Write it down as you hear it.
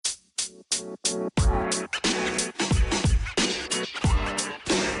I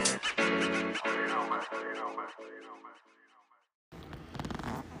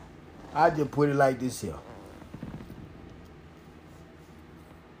just put it like this here.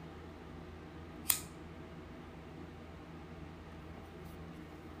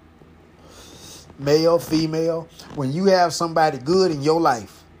 Male, female, when you have somebody good in your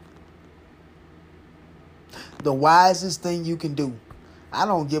life, the wisest thing you can do, I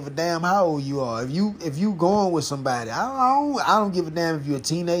don't give a damn how old you are. If you going with somebody, I don't give a damn if you're a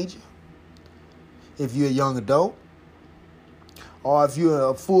teenager, if you're a young adult, or if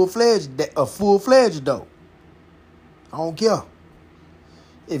you're a full-fledged adult. I don't care.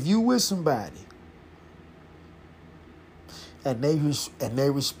 If you with somebody and they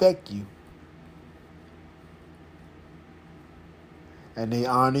respect you and they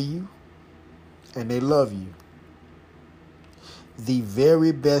honor you and they love you, the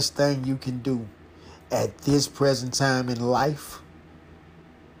very best thing you can do at this present time in life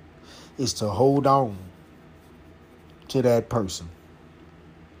is to hold on to that person.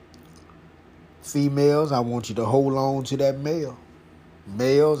 Females, I want you to hold on to that male.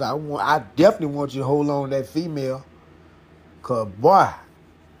 Males, I definitely want you to hold on to that female. Cause boy,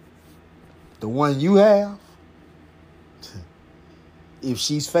 the one you have, if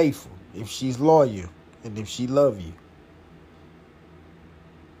she's faithful, if she's loyal, and if she love you,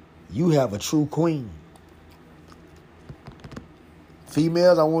 you have a true queen.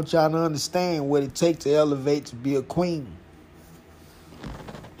 Females, I want y'all to understand what it takes to elevate to be a queen.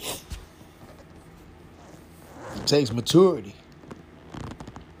 It takes maturity.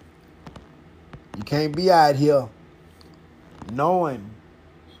 You can't be out here knowing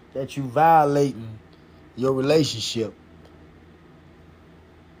that you violating your relationship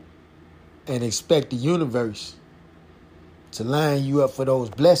and expect the universe to line you up for those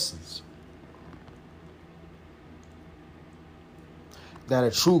blessings that a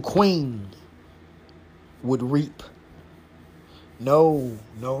true queen would reap. No.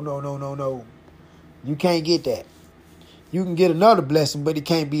 You can't get that. You can get another blessing, but it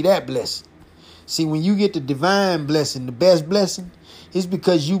can't be that blessing. See, when you get the divine blessing, the best blessing, it's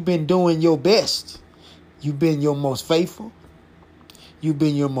because you've been doing your best. You've been your most faithful. You've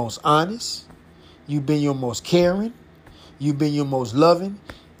been your most honest. You've been your most caring. You've been your most loving,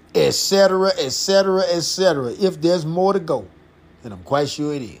 etc., etc., etc. If there's more to go, and I'm quite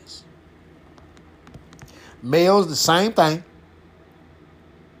sure it is. Males, the same thing.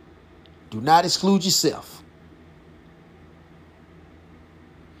 Do not exclude yourself.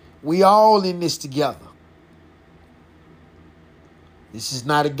 We all in this together. This is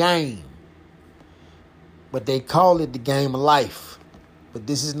not a game. But they call it the game of life. But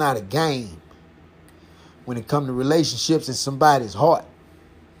this is not a game when it comes to relationships in somebody's heart.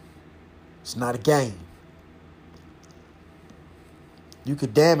 It's not a game. You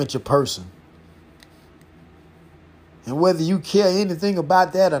could damage a person. And whether you care anything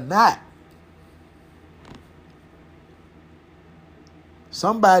about that or not,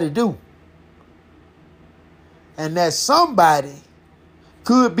 somebody do. And that somebody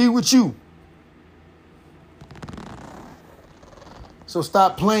could be with you. So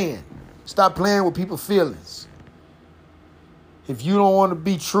stop playing. Stop playing with people's feelings. If you don't want to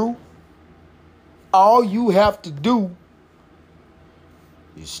be true, all you have to do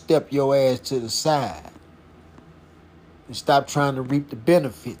is step your ass to the side and stop trying to reap the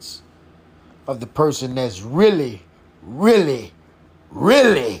benefits of the person that's really, really,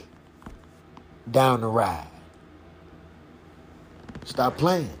 really down the ride. Stop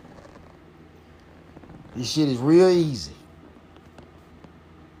playing. This shit is real easy.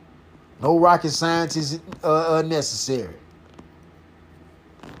 No rocket science is necessary.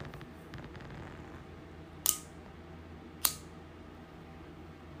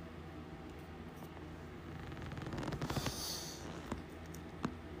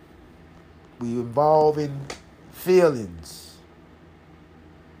 We involve in feelings.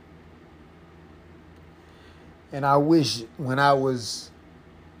 And I wish when I was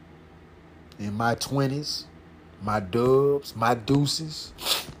in my 20s, my dubs, my deuces,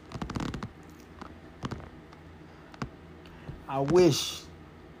 I wish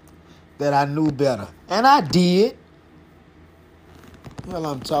that I knew better. And I did. Hell,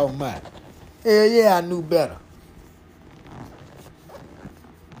 I'm talking about. Hell yeah, I knew better.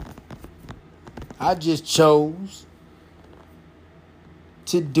 I just chose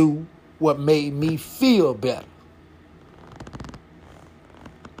to do what made me feel better.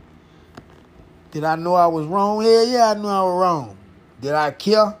 Did I know I was wrong? Hell yeah, I knew I was wrong. Did I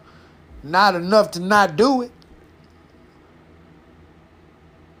care? Not enough to not do it.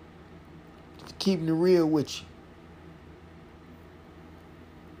 keeping it real with you.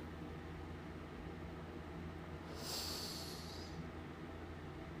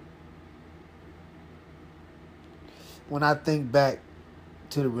 When I think back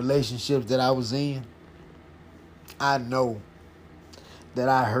to the relationships that I was in, I know that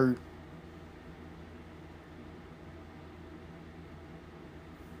I hurt.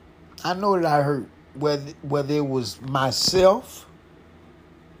 I know that I hurt, whether it was myself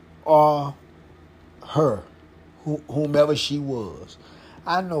or her, whomever she was.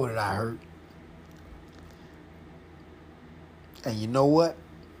 I know that I hurt. And you know what?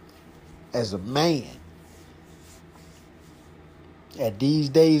 As a man, at these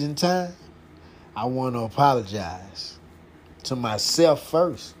days and time, I want to apologize to myself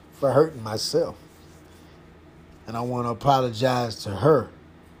first for hurting myself. And I want to apologize to her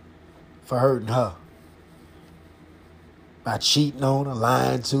for hurting her. By cheating on her,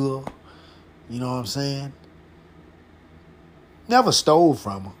 lying to her. You know what I'm saying? Never stole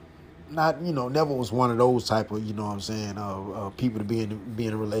from her. Not, never was one of those type of, you know what I'm saying, people to be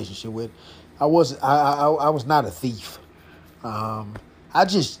in a relationship with. I was not a thief. I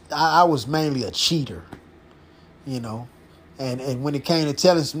was mainly a cheater, And when it came to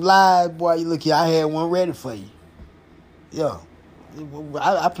telling some lies, boy, you look here, I had one ready for you. Yeah.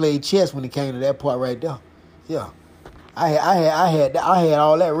 I played chess when it came to that part right there. Yeah. I had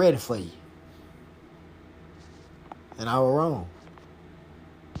all that ready for you. And I was wrong.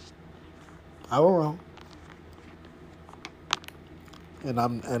 And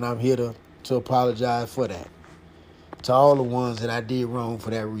I'm here to apologize for that. To all the ones that I did wrong for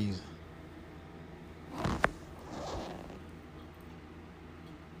that reason.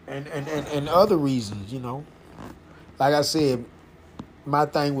 And other reasons, Like I said, my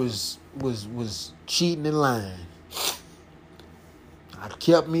thing was cheating and lying. I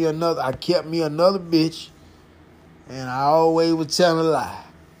kept me another bitch, and I always was telling a lie.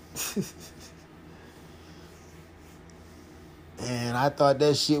 And I thought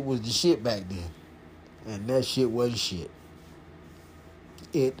that shit was the shit back then. And that shit wasn't shit.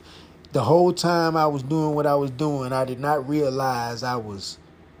 The whole time I was doing what I was doing, I did not realize I was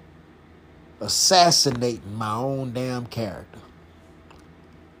assassinating my own damn character.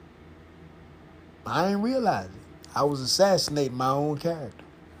 I didn't realize it. I was assassinating my own character.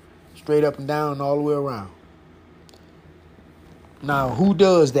 Straight up and down and all the way around. Now, who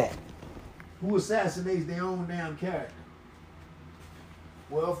does that? Who assassinates their own damn character?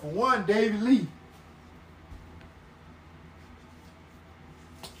 Well, for one, David Lee.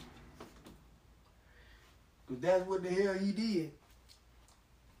 Because that's what the hell he did.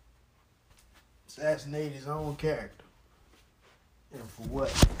 Assassinate his own character. And for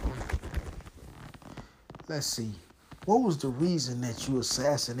what? Let's see. What was the reason that you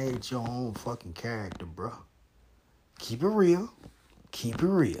assassinated your own fucking character, bro? Keep it real. Keep it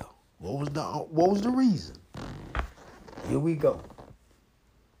real. What was the reason? Here we go.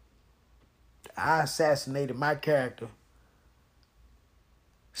 I assassinated my character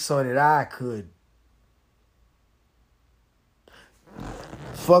so that I could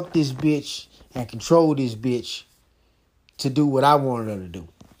fuck this bitch and control this bitch to do what I wanted her to do.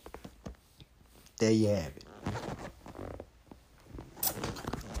 There you have it.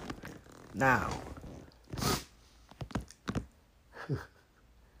 Now,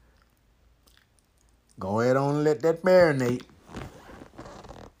 go ahead on and let that marinate.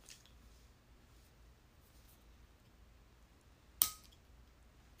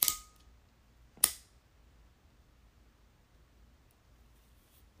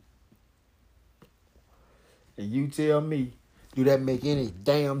 And you tell me, do that make any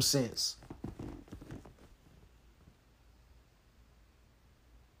damn sense?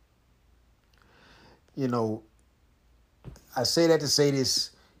 I say that to say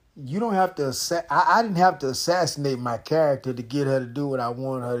this. You don't have to. I didn't have to assassinate my character to get her to do what I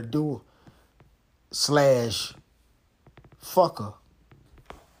wanted her to do. / fuck her.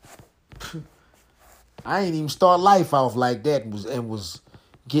 I ain't even start life off like that and was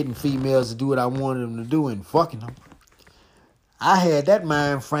getting females to do what I wanted them to do and fucking them. I had that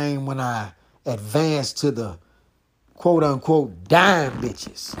mind frame when I advanced to the quote unquote dime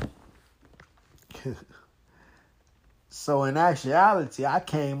bitches. So in actuality, I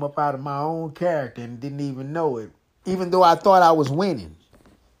came up out of my own character and didn't even know it. Even though I thought I was winning.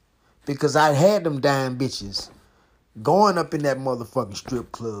 Because I had them dime bitches going up in that motherfucking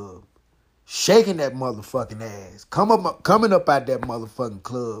strip club, shaking that motherfucking ass, coming up out that motherfucking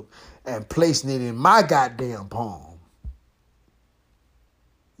club and placing it in my goddamn palm.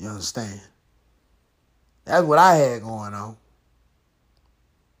 You understand? That's what I had going on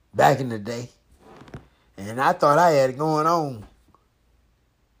back in the day. And I thought I had it going on.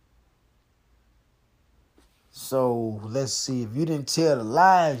 So let's see. If you didn't tell the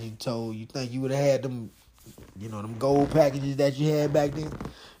lies you told, you think you would have had them, them gold packages that you had back then?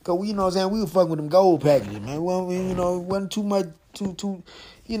 Because, you know what I'm saying, we were fucking with them gold packages, man. Well, it wasn't too much, you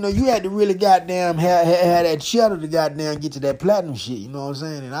had to really goddamn have that cheddar to goddamn get to that platinum shit, you know what I'm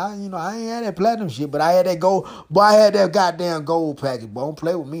saying? And I ain't had that platinum shit, but I had that gold, boy, I had that goddamn gold package, boy. Don't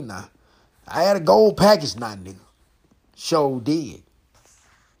play with me now. I had a gold package now, nigga. Sure did.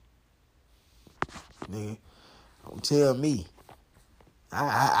 Nigga, don't tell me.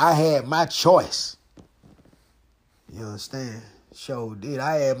 I had my choice. You understand? Sure did.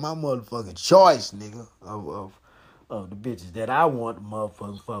 I had my motherfucking choice, nigga, of the bitches that I want to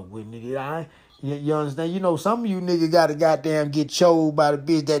motherfucking fuck with, nigga. You understand? Some of you niggas gotta goddamn get chose by the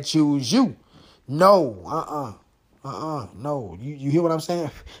bitch that choose you. No, no. You hear what I'm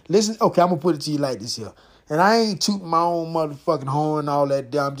saying? Listen, okay, I'm gonna put it to you like this here. And I ain't tooting my own motherfucking horn and all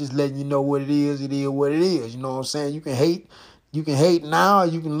that. I'm just letting you know what it is. It is what it is. You know what I'm saying? You can hate now, or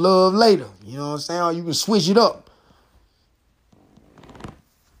you can love later. You know what I'm saying? Or you can switch it up.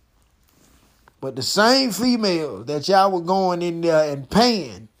 But the same females that y'all were going in there and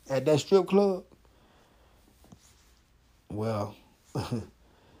paying at that strip club, well,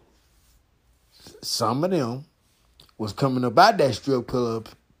 some of them was coming up out that strip club,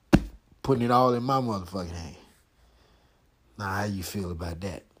 putting it all in my motherfucking hand. Now, how you feel about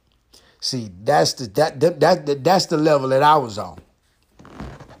that? See, that's the level that I was on.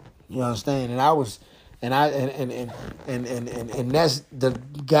 You understand? And I was, and that's the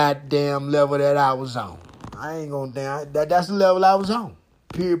goddamn level that I was on. I ain't gonna damn. That's the level I was on.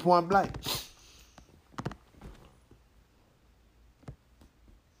 Period. Point blank.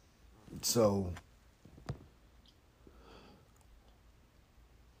 So,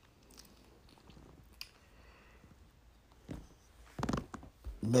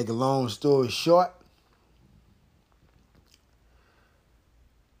 make a long story short,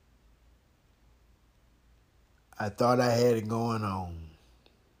 I thought I had it going on,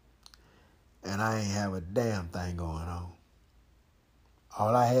 and I ain't have a damn thing going on.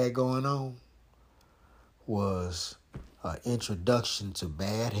 All I had going on was an introduction to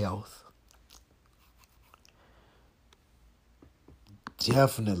bad health.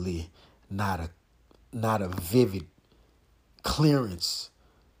 Definitely not a vivid clearance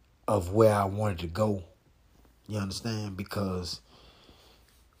of where I wanted to go. You understand? Because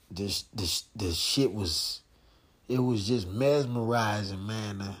this shit was, it was just mesmerizing,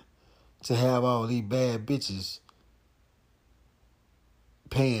 man, to have all these bad bitches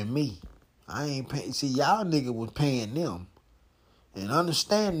paying me. I ain't paying. See, y'all nigga was paying them. And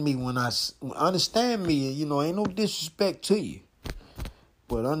understand me, ain't no disrespect to you.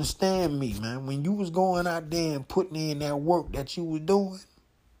 But understand me, man, when you was going out there and putting in that work that you was doing,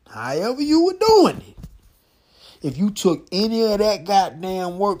 however you were doing it, if you took any of that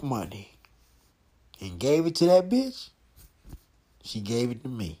goddamn work money and gave it to that bitch, she gave it to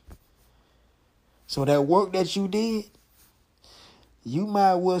me. So that work that you did, you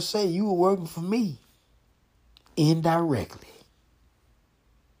might well say you were working for me indirectly.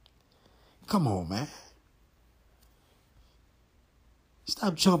 Come on, man.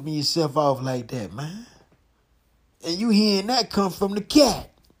 Stop jumping yourself off like that, man. And you hearing that come from the cat.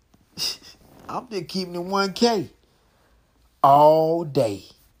 I'm just keeping it 1K all day.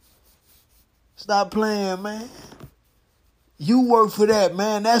 Stop playing, man. You work for that,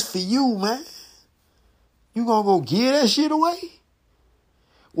 man. That's for you, man. You gonna go give that shit away?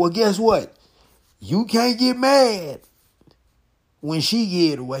 Well, guess what? You can't get mad when she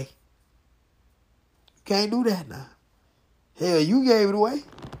give it away. You can't do that now. Hell, you gave it away.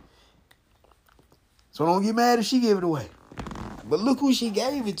 So don't get mad if she gave it away. But look who she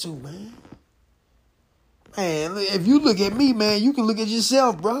gave it to, man. Man, if you look at me, man, you can look at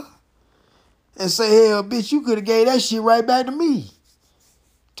yourself, bro. And say, hell, bitch, you could have gave that shit right back to me.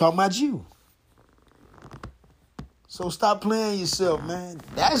 Talking about you. So stop playing yourself, man.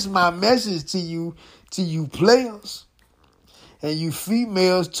 That's my message to you players. And you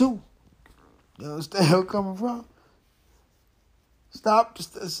females, too. You understand where I'm coming from?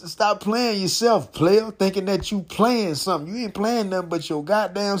 Stop playing yourself, player, thinking that you playing something. You ain't playing nothing but your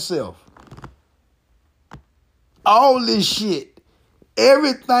goddamn self. All this shit,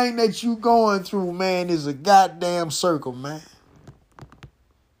 everything that you going through, man, is a goddamn circle, man.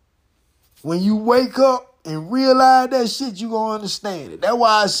 When you wake up and realize that shit, you gonna understand it. That's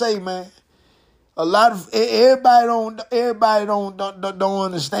why I say, man, a lot of everybody don't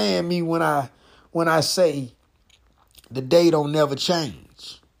understand me when I say the day don't never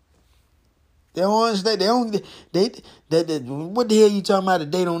change. They don't understand. What the hell you talking about? The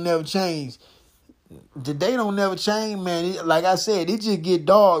day don't never change. The day don't never change, man. Like I said, it just get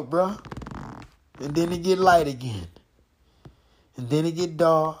dark, bro. And then it get light again. And then it get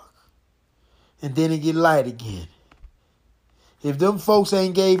dark. And then it get light again. If them folks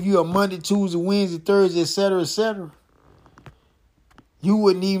ain't gave you a Monday, Tuesday, Wednesday, Thursday, etc., you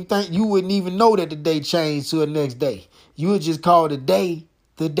wouldn't even know that the day changed to the next day. You would just call the day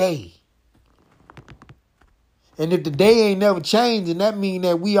the day. And if the day ain't never changing, that mean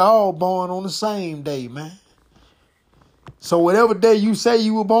that we all born on the same day, man. So whatever day you say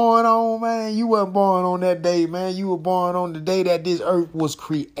you were born on, man, you wasn't born on that day, man. You were born on the day that this earth was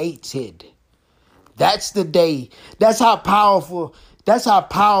created. That's the day. That's how powerful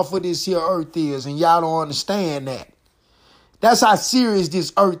this here earth is, and y'all don't understand that. That's how serious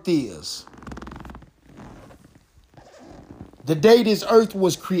this earth is. The day this earth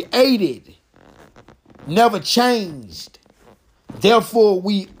was created never changed. Therefore,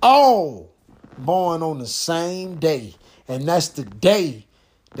 we all born on the same day. And that's the day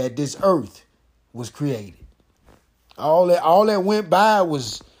that this earth was created. All that went by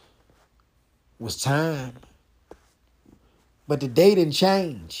was time. But the day didn't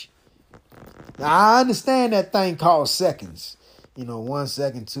change. Now, I understand that thing called seconds. 1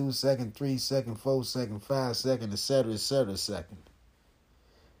 second, 2 second, 3 second, 4 second, 5 second, etc., second.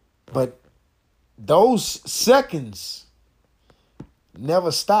 But those seconds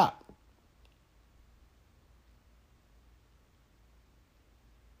never stop.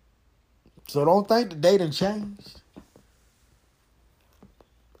 So don't think the day done changed.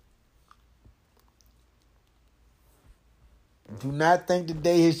 Do not think the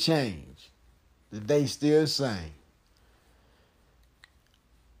day has changed. The day's still the same.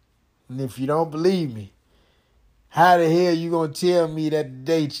 And if you don't believe me, how the hell you gonna tell me that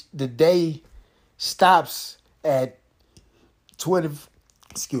the day stops at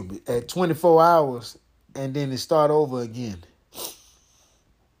 24 hours and then it start over again?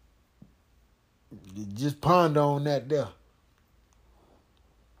 Just ponder on that there.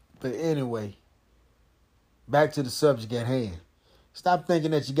 But anyway, back to the subject at hand. Stop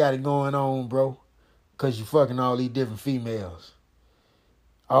thinking that you got it going on, bro, because you fucking all these different females.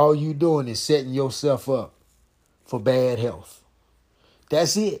 All you doing is setting yourself up for bad health.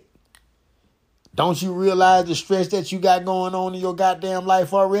 That's it. Don't you realize the stress that you got going on in your goddamn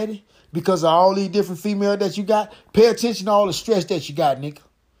life already? Because of all these different females that you got? Pay attention to all the stress that you got, nigga.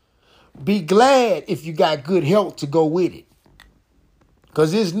 Be glad if you got good health to go with it.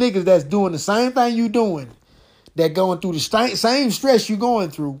 Because there's niggas that's doing the same thing you doing, that going through the same stress you going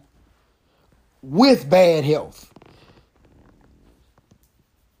through with bad health.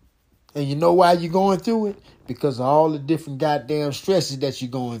 And you know why you're going through it? Because of all the different goddamn stresses that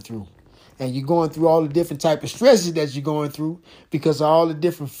you're going through. And you're going through all the different type of stresses that you're going through because of all the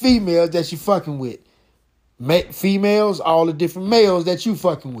different females that you fucking with. Females, all the different males that you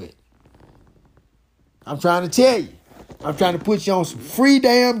fucking with. I'm trying to tell you. I'm trying to put you on some free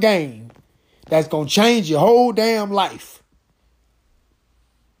damn game that's going to change your whole damn life.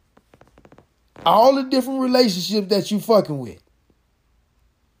 All the different relationships that you fucking with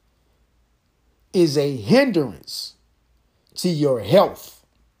is a hindrance to your health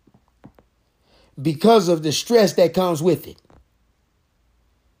because of the stress that comes with it.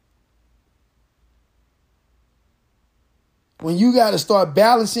 When you got to start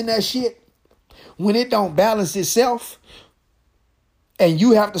balancing that shit, when it don't balance itself and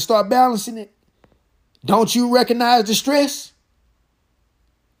you have to start balancing it, don't you recognize the stress?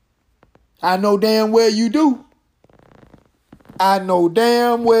 I know damn well you do. I know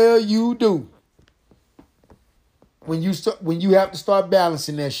damn well you do. When you have to start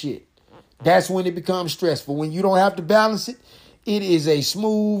balancing that shit, that's when it becomes stressful. When you don't have to balance it, it is a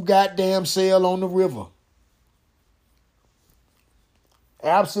smooth goddamn sail on the river.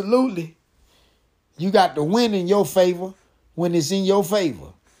 Absolutely. You got the wind in your favor when it's in your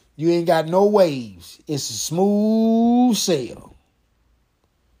favor. You ain't got no waves. It's a smooth sail.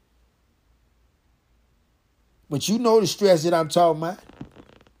 But you know the stress that I'm talking about.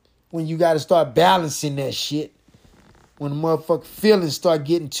 When you got to start balancing that shit. When the motherfucking feelings start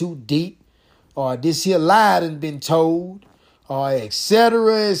getting too deep. Or this here lie done been told. Or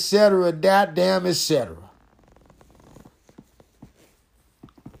etc., goddamn, etc.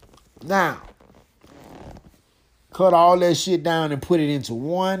 Now, cut all that shit down and put it into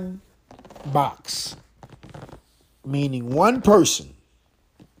one box. Meaning one person,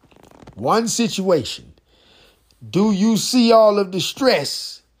 one situation. Do you see all of the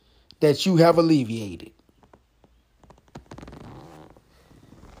stress that you have alleviated?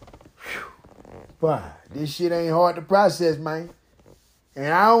 Whew. Why? This shit ain't hard to process, man. And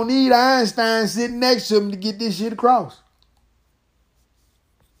I don't need Einstein sitting next to me to get this shit across.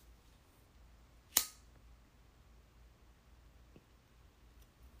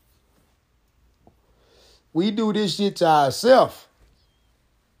 We do this shit to ourselves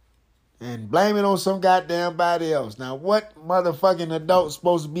and blame it on some goddamn body else. Now, what motherfucking adult's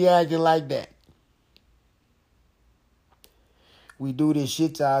supposed to be acting like that? We do this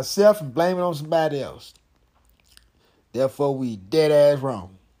shit to ourselves and blame it on somebody else. Therefore, we dead ass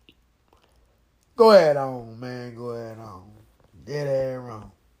wrong. Go ahead on, man. Go ahead on. Dead ass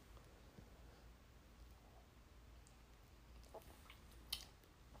wrong.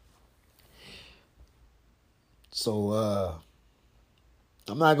 So,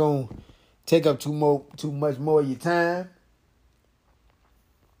 I'm not going to take up too much more of your time.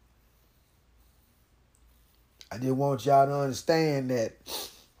 I just want y'all to understand that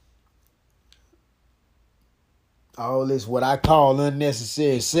all this, what I call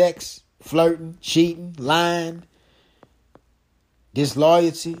unnecessary sex, flirting, cheating, lying,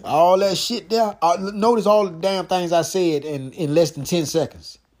 disloyalty, all that shit there. Notice all the damn things I said in less than 10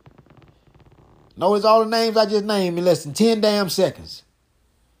 seconds. Notice all the names I just named in less than 10 damn seconds.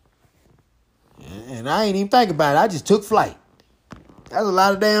 And I ain't even think about it. I just took flight. That's a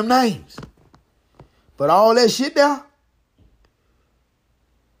lot of damn names. But all that shit there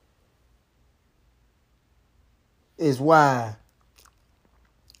is why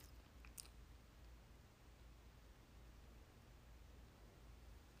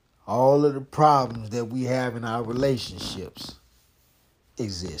all of the problems that we have in our relationships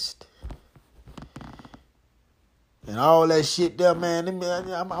exist. And all that shit there, man, I'm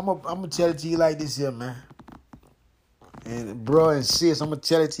going to tell it to you like this here, man. And bro and sis, I'm going to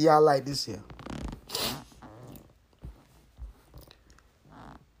tell it to y'all like this here.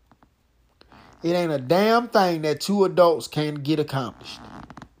 It ain't a damn thing that two adults can get accomplished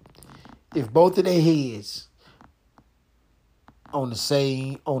if both of their heads on the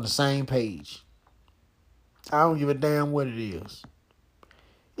same page. I don't give a damn what it is.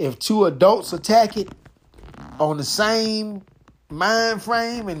 If two adults attack it on the same mind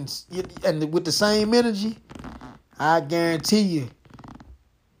frame and with the same energy, I guarantee you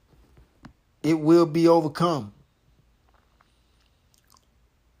it will be overcome.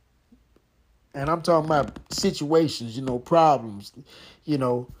 And I'm talking about situations, problems, in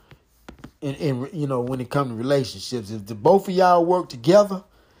when it comes to relationships. If the both of y'all work together,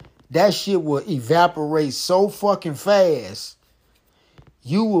 that shit will evaporate so fucking fast,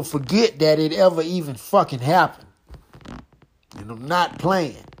 you will forget that it ever even fucking happened. And I'm not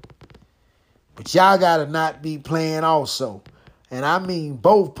playing. But y'all gotta not be playing also. And I mean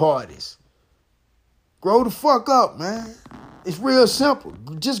both parties. Grow the fuck up, man. It's real simple.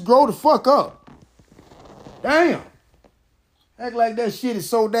 Just grow the fuck up. Damn. Act like that shit is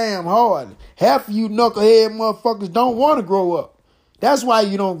so damn hard. Half of you knucklehead motherfuckers don't want to grow up. That's why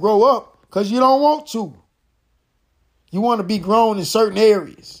you don't grow up, because you don't want to. You want to be grown in certain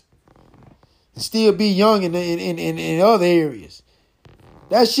areas and still be young in other areas.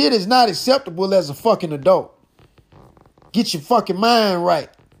 That shit is not acceptable as a fucking adult. Get your fucking mind right.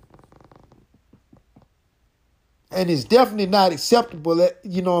 And it's definitely not acceptable,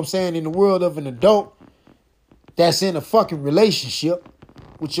 in the world of an adult that's in a fucking relationship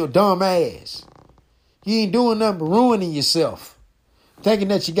with your dumb ass. You ain't doing nothing but ruining yourself. Thinking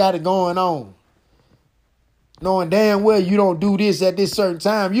that you got it going on. Knowing damn well you don't do this at this certain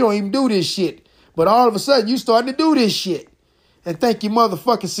time. You don't even do this shit. But all of a sudden you starting to do this shit. And think your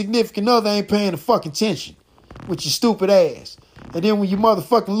motherfucking significant other ain't paying the fucking attention with your stupid ass. And then when you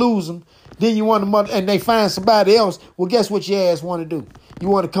motherfucking lose them, then you want to and they find somebody else. Well, guess what your ass want to do? You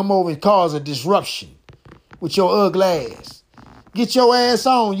want to come over and cause a disruption with your ugly ass. Get your ass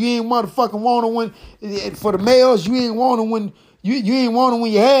on. You ain't motherfucking want to win. For the males, you ain't want to win. You ain't want to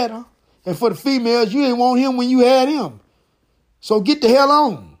when you had her. And for the females, you ain't want him when you had him. So get the hell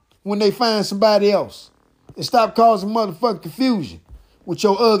on when they find somebody else. And stop causing motherfucking confusion with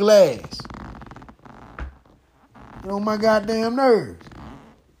your ugly ass. You on my goddamn nerves.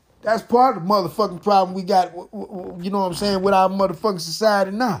 That's part of the motherfucking problem we got, with our motherfucking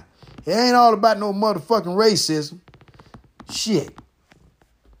society now. It ain't all about no motherfucking racism. Shit.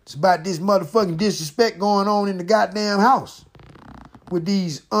 It's about this motherfucking disrespect going on in the goddamn house. With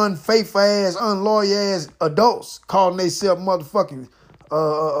these unfaithful ass, unloyal ass adults calling themselves motherfucking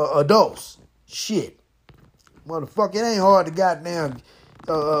adults. Shit. Motherfucker, it ain't hard to goddamn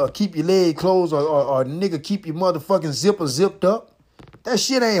keep your leg closed or nigga keep your motherfucking zipper zipped up. That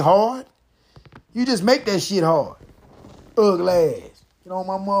shit ain't hard. You just make that shit hard. Ugly ass. Get on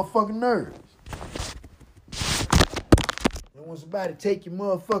my motherfucking nerves. when somebody take your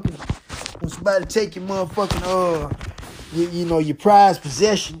motherfucking, your prized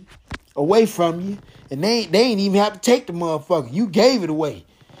possession away from you, and they ain't even have to take the motherfucker. You gave it away.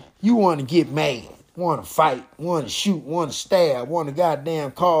 You want to get mad, want to fight, want to shoot, want to stab, want to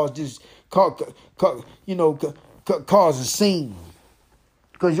goddamn cause a scene.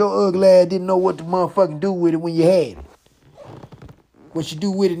 Because your ugly ass didn't know what to motherfucking do with it when you had it. What you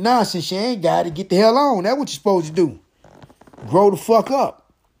do with it now, since you ain't got it, get the hell on. That's what you're supposed to do. Grow the fuck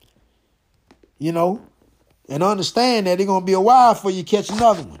up. You know? And understand that it's going to be a while before you catch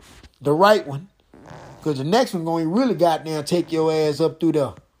another one. The right one. Because the next one going to really goddamn take your ass up through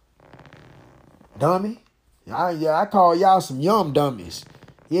the dummy. I call y'all some yum dummies.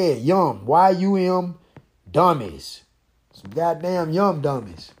 Yeah, yum. Y-U-M dummies. Some goddamn yum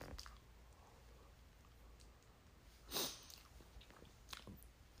dummies.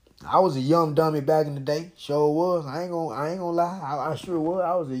 I was a yum dummy back in the day. Sure was. I ain't gonna lie. I sure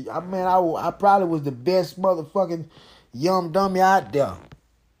was. I probably was the best motherfucking yum dummy out there.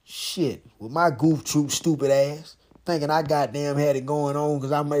 Shit. With my goof troop stupid ass. Thinking I goddamn had it going on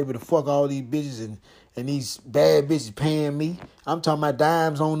because I'm able to fuck all these bitches and these bad bitches paying me. I'm talking about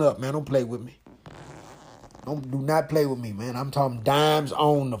dimes on up, man. Don't play with me. Do not play with me, man. I'm talking dimes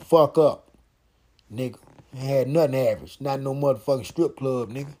on the fuck up. Nigga. I had nothing average. Not no motherfucking strip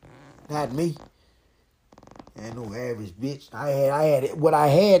club, nigga. Not me. Ain't no average bitch. I had it. What I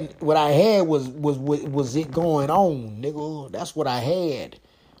had was it going on, nigga. That's what I had.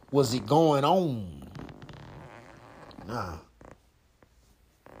 Was it going on? Nah.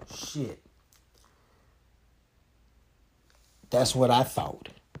 Shit. That's what I thought.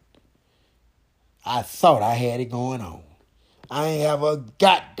 I thought I had it going on. I ain't have a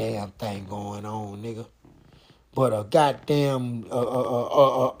goddamn thing going on, nigga. But a goddamn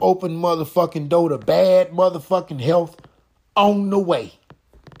open motherfucking door to bad motherfucking health on the way.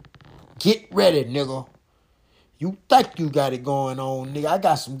 Get ready, nigga. You think you got it going on, nigga. I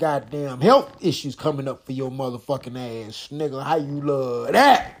got some goddamn health issues coming up for your motherfucking ass, nigga. How you love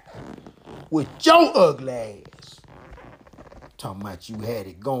that? With your ugly ass. Talking about you had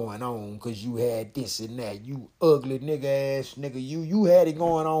it going on because you had this and that. You ugly nigga ass nigga. You had it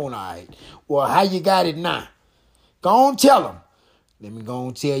going on, all right. Well, how you got it now? Go on, tell them. Let me go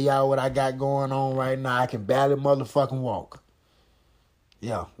on tell y'all what I got going on right now. I can barely motherfucking walk.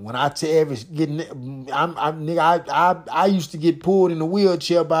 Yeah, when I tell you I used to get pulled in a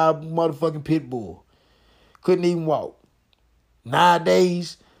wheelchair by a motherfucking pit bull. Couldn't even walk.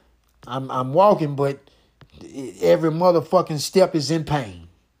 Nowadays, I'm walking, but every motherfucking step is in pain.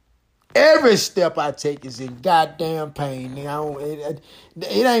 Every step I take is in goddamn pain. Nigga,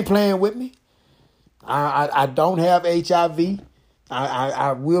 it ain't playing with me. I don't have HIV.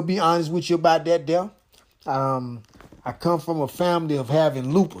 I will be honest with you about that there. I come from a family of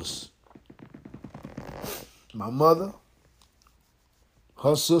having lupus. My mother,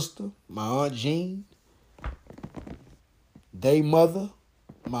 her sister, my Aunt Jean, they mother,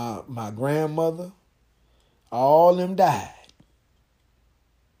 my grandmother, all them died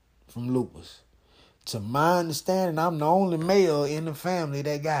from lupus. To my understanding, I'm the only male in the family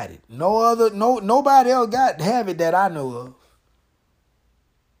that got it. Nobody else have it that I know of.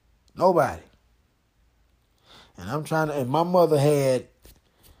 Nobody. And my mother had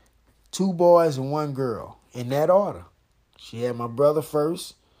 2 boys and 1 girl in that order. She had my brother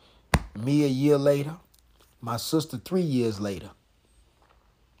first, me a year later, my sister 3 years later.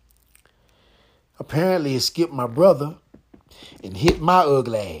 Apparently, it skipped my brother and hit my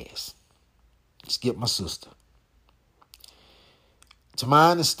ugly ass. Skip my sister. To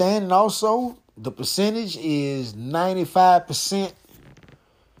my understanding also, the percentage is 95%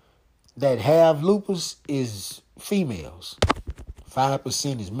 that have lupus is females.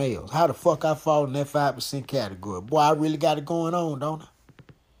 5% is males. How the fuck I fall in that 5% category? Boy, I really got it going on, don't I?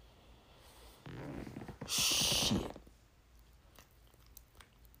 Shit.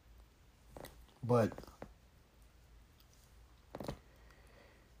 But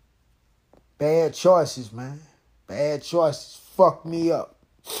bad choices, man. Bad choices fuck me up.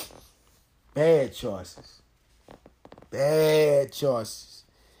 Bad choices. Bad choices.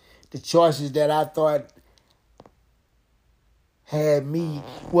 The choices that I thought had me.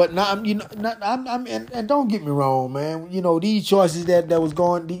 What now? And don't get me wrong, man. You know, these choices that was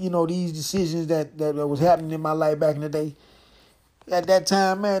going. You know, these decisions that was happening in my life back in the day. At that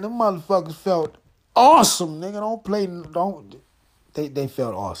time, man, them motherfuckers felt awesome, nigga. Don't play. Don't. They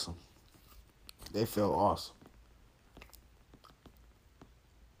felt awesome. They felt awesome.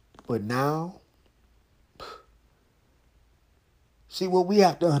 But now, see, what we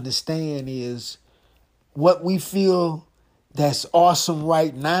have to understand is what we feel that's awesome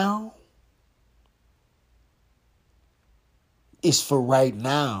right now is for right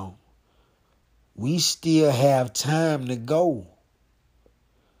now. We still have time to go.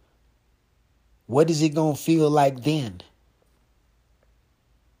 What is it going to feel like then?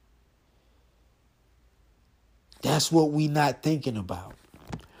 That's what we not thinking about.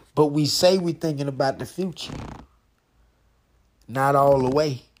 But we say we thinking about the future. Not all the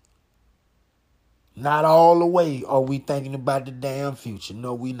way. Not all the way are we thinking about the damn future.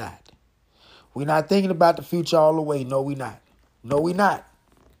 No, we not. We're not thinking about the future all the way. No, we not. No, we not.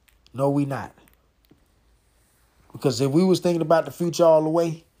 No, we not. Because if we was thinking about the future all the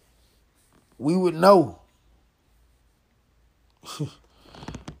way, we would know.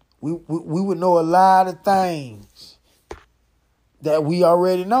 we would know a lot of things that we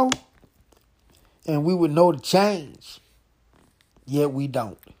already know. And we would know the change. Yet we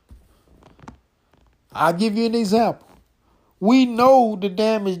don't. I'll give you an example. We know the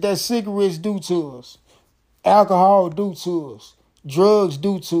damage that cigarettes do to us. Alcohol do to us. Drugs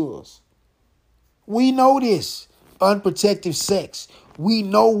do to us. We know this. Unprotected sex. We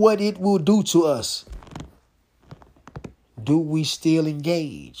know what it will do to us. Do we still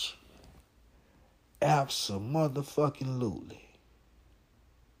engage? Abso-motherfucking-lutely.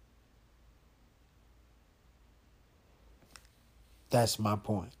 That's my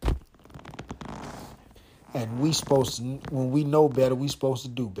point. And we supposed to, when we know better, we supposed to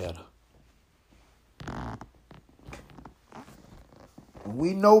do better. When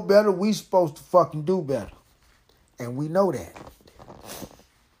we know better, we supposed to fucking do better. And we know that.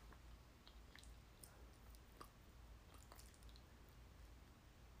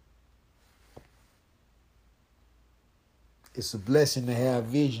 It's a blessing to have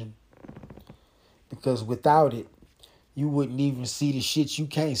vision. Because without it, you wouldn't even see the shit you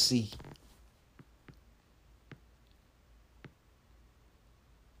can't see.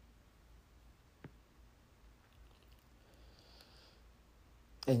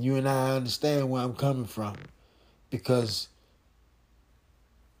 And you and I understand where I'm coming from. Because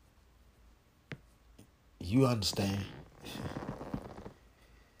you understand.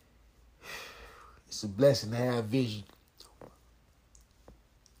 It's a blessing to have vision.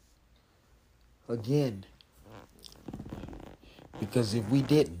 Again. Because if we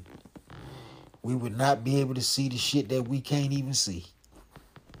didn't, we would not be able to see the shit that we can't even see.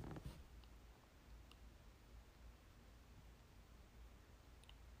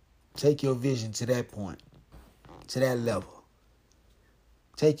 Take your vision to that point, to that level.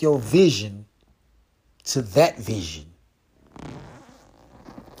 Take your vision to that vision.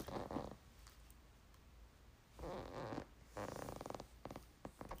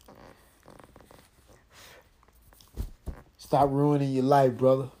 Stop ruining your life,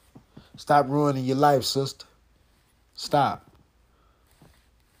 brother. Stop ruining your life, sister. Stop.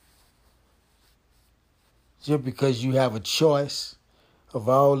 Just because you have a choice of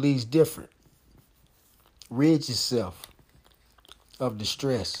all these different. Rid yourself of the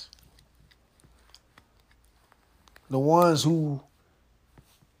stress. The ones who,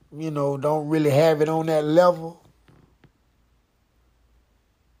 don't really have it on that level.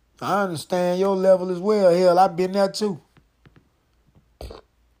 I understand your level as well. Hell, I've been there too.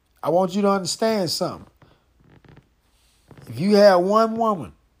 I want you to understand something. If you had one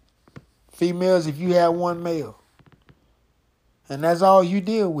woman, females, if you had one male, and that's all you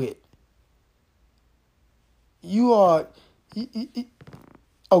deal with, you are,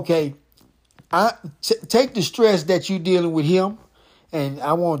 okay, take the stress that you're dealing with him, and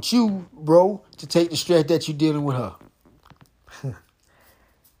I want you, bro, to take the stress that you're dealing with her.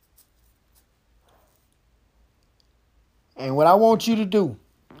 And what I want you to do,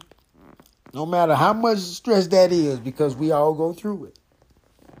 no matter how much stress that is, because we all go through it,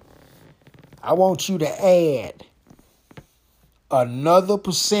 I want you to add another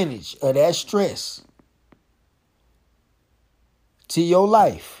percentage of that stress to your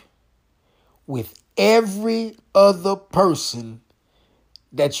life with every other person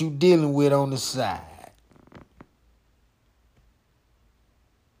that you're dealing with on the side.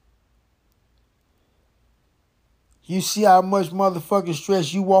 You see how much motherfucking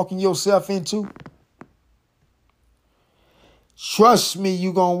stress you walking yourself into? Trust me,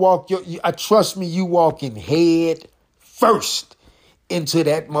 you walking head first into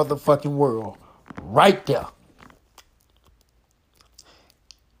that motherfucking world. Right there.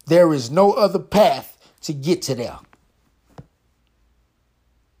 There is no other path to get to there.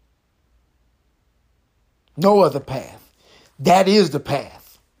 No other path. That is the path.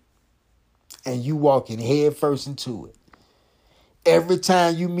 And you walking head first into it. Every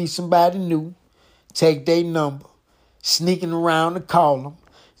time you meet somebody new, take their number, sneaking around the column.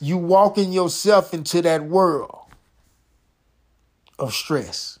 You walking yourself into that world of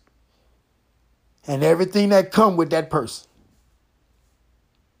stress and everything that come with that person.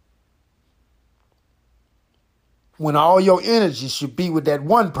 When all your energy should be with that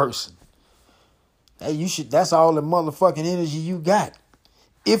one person. Hey, that's all the motherfucking energy you got.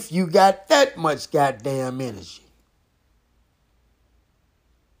 If you got that much goddamn energy.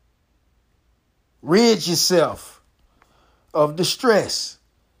 Rid yourself of the stress.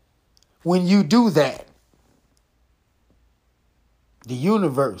 When you do that, the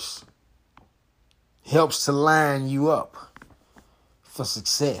universe helps to line you up for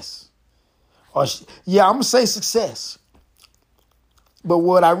success. I'm going to say success. But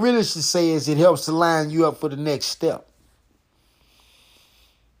what I really should say is it helps to line you up for the next step.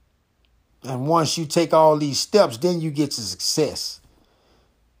 And once you take all these steps, then you get to success.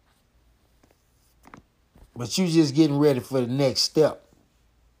 But you just getting ready for the next step.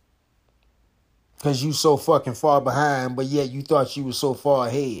 Because you so fucking far behind, but yet you thought you were so far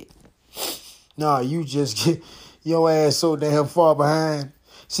ahead. No, you just get your ass so damn far behind.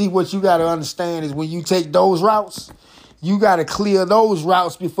 See, what you got to understand is when you take those routes, you got to clear those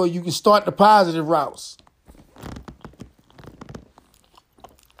routes before you can start the positive routes.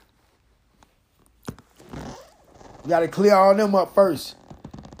 You got to clear all them up first.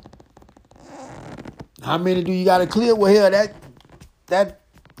 How many do you got to clear? Well, hell,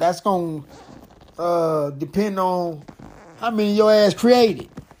 that's going to depend on how many your ass created.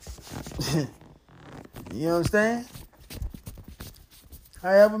 You understand?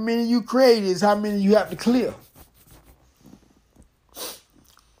 However many you created is how many you have to clear.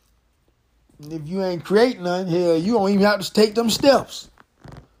 And if you ain't create none, hell, you don't even have to take them steps.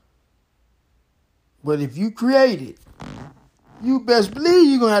 But if you create it, you best believe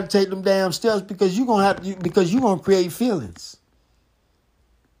you're gonna have to take them damn steps because you're gonna create feelings.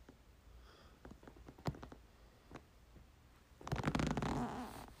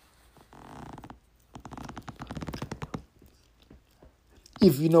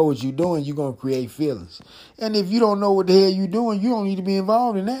 If you know what you're doing, you're gonna create feelings. And if you don't know what the hell you're doing, you don't need to be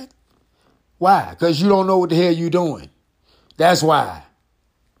involved in that. Why? Because you don't know what the hell you're doing. That's why.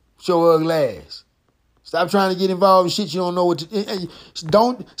 Show ugly ass. Stop trying to get involved in shit you don't know what to...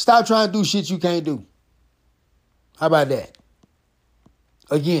 Don't stop trying to do shit you can't do. How about that?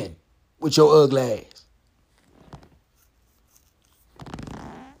 Again, with your ugly ass.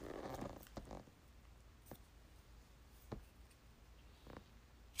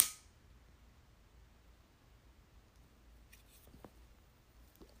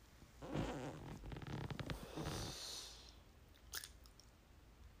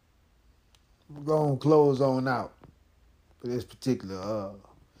 We're going to close on out for this particular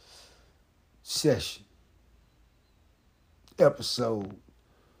session, episode,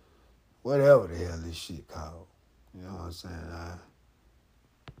 whatever the hell this shit called. You know what I'm saying? I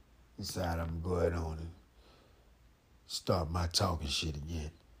decided I'm going on and start my talking shit again.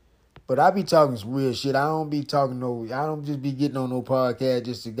 But I be talking some real shit. I don't just be getting on no podcast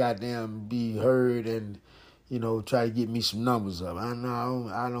just to goddamn be heard and, you know, try to get me some numbers up. I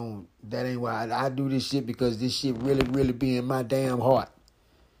don't, that ain't why. I do this shit because this shit really, really be in my damn heart.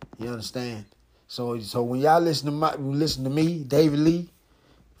 You understand? So when y'all listen to me, David Lee,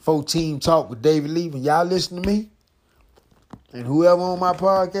 14 Talk with David Lee, when y'all listen to me, and whoever on my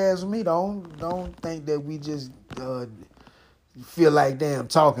podcast with me, don't think that we just feel like damn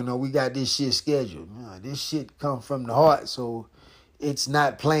talking or we got this shit scheduled. No, this shit come from the heart, so it's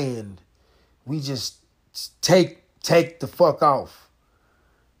not planned. We just take the fuck off.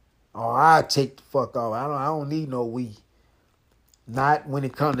 Or I take the fuck off. I don't need no we. Not when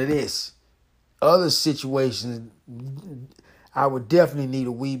it comes to this. Other situations, I would definitely need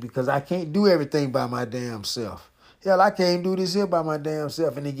a we because I can't do everything by my damn self. Hell, I can't do this here by my damn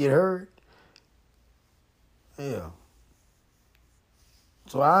self and it get heard. Hell.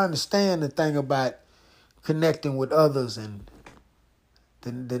 So I understand the thing about connecting with others and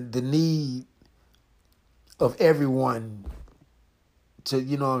the need of everyone to,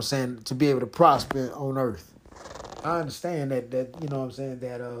 you know what I'm saying, to be able to prosper on earth. I understand that you know what I'm saying,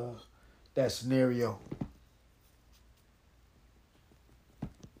 that scenario.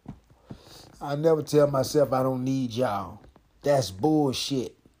 I never tell myself I don't need y'all. That's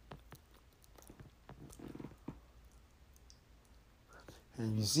bullshit.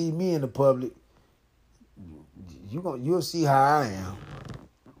 And you see me in the public, you'll see how I am.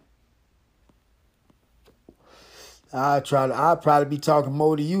 I'll probably be talking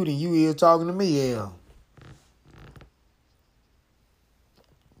more to you than you is talking to me, hell.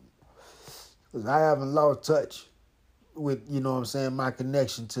 Because I haven't lost touch you know what I'm saying, my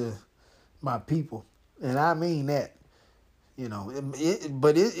connection to my people. And I mean that. You know,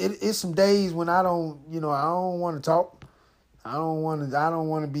 but it's some days when I don't, I don't want to talk. I don't want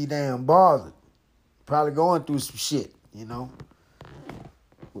to be damn bothered. Probably going through some shit,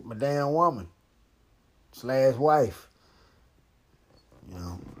 with my damn woman / wife.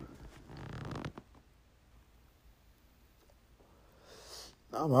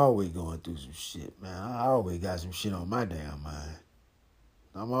 I'm always going through some shit, man. I always got some shit on my damn mind.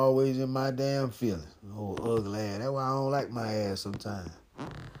 I'm always in my damn feelings. Oh, ugly ass. That's why I don't like my ass sometimes.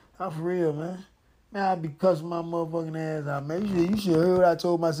 I'm for real, man. Man, I be cussing my motherfucking ass out, man. You should hear what I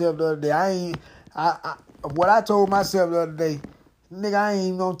told myself the other day. What I told myself the other day, nigga, I ain't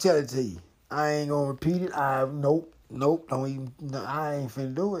even gonna tell it to you. I ain't gonna repeat it. Nope, don't even, no, I ain't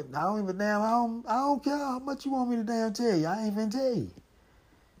finna do it. I don't care how much you want me to damn tell you. I ain't finna tell you.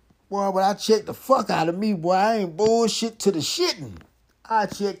 Boy, but I checked the fuck out of me, boy. I ain't bullshit to the shitting. I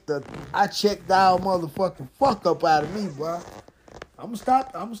checked our motherfucking fuck up out of me, boy. I'ma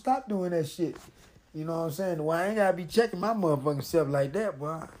stop doing that shit. You know what I'm saying? Well, I ain't gotta be checking my motherfucking self like that,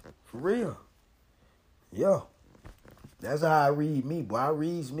 boy. For real. Yo. That's how I read me, boy. I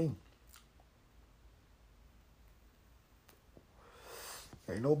reads me.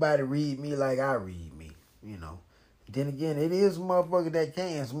 Ain't nobody read me like I read me, Then again, it is some motherfuckers that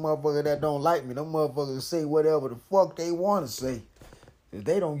can, some motherfuckers that don't like me. Them motherfuckers say whatever the fuck they want to say.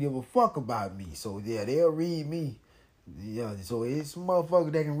 They don't give a fuck about me. So, yeah, they'll read me. Yeah, so it's some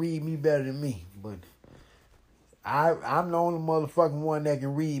motherfuckers that can read me better than me. But I'm the only motherfucking one that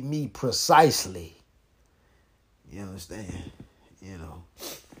can read me precisely. You understand?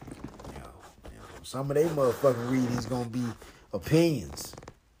 Some of they motherfucking readings gonna be opinions.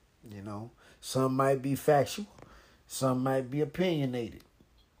 Some might be factual. Some might be opinionated.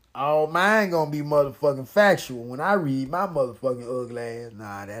 All mine gonna be motherfucking factual. When I read my motherfucking ugly ass,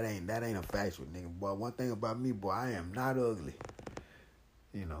 nah, that ain't a factual nigga. Boy, one thing about me, boy, I am not ugly.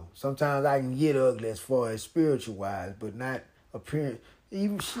 Sometimes I can get ugly as far as spiritual wise, but not appearance.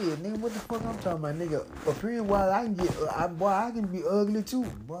 Even shit, nigga, what the fuck I'm talking about, nigga? Appearance wise, I can be ugly too.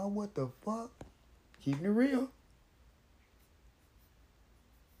 Boy, what the fuck? Keeping it real.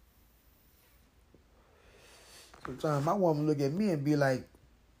 Sometimes my woman look at me and be like,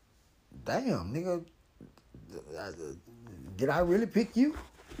 damn, nigga, did I really pick you?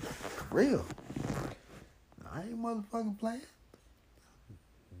 For real. I ain't motherfucking playing.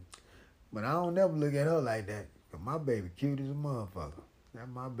 But I don't never look at her like that. Cause my baby cute as a motherfucker. That's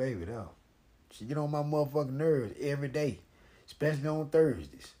my baby though. She get on my motherfucking nerves every day. Especially on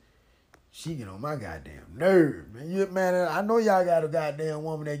Thursdays. She get on my goddamn nerves, man. I know y'all got a goddamn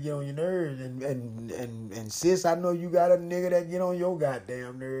woman that get on your nerves. And sis, I know you got a nigga that get on your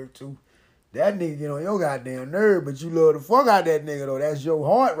goddamn nerve too. That nigga get on your goddamn nerve, but you love the fuck out that nigga though. That's your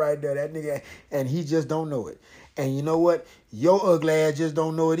heart right there, that nigga. And he just don't know it. And you know what? Your ugly ass just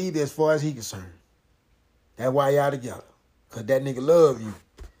don't know it either as far as he concerned. That's why y'all together. Because that nigga love you.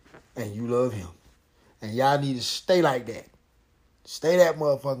 And you love him. And y'all need to stay like that. Stay that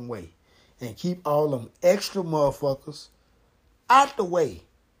motherfucking way. And keep all them extra motherfuckers out the way.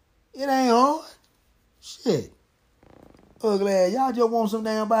 It ain't hard. Shit. Ugly ass. Y'all just want some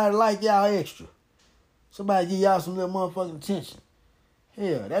damn body like y'all extra. Somebody give y'all some little motherfucking attention.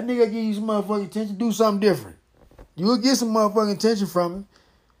 Hell, that nigga give you some motherfucking attention. Do something different. You'll get some motherfucking attention from him.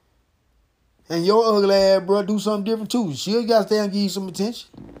 And your ugly ass, bro, do something different too. She'll got to stay and give you some attention.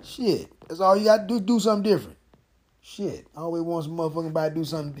 Shit. That's all you got to do something different. Shit. I always want some motherfucking body to do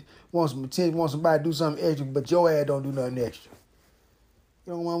something, want some attention, want somebody to do something extra, but your ass don't do nothing extra.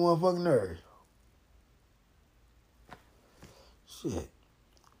 You don't want motherfucking nerves. Shit.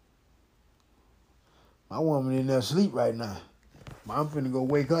 My woman in there sleep right now. I'm finna go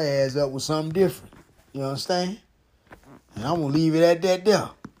wake her ass up with something different. You understand? And I'm gonna leave it at that there.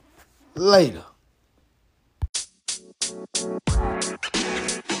 Later.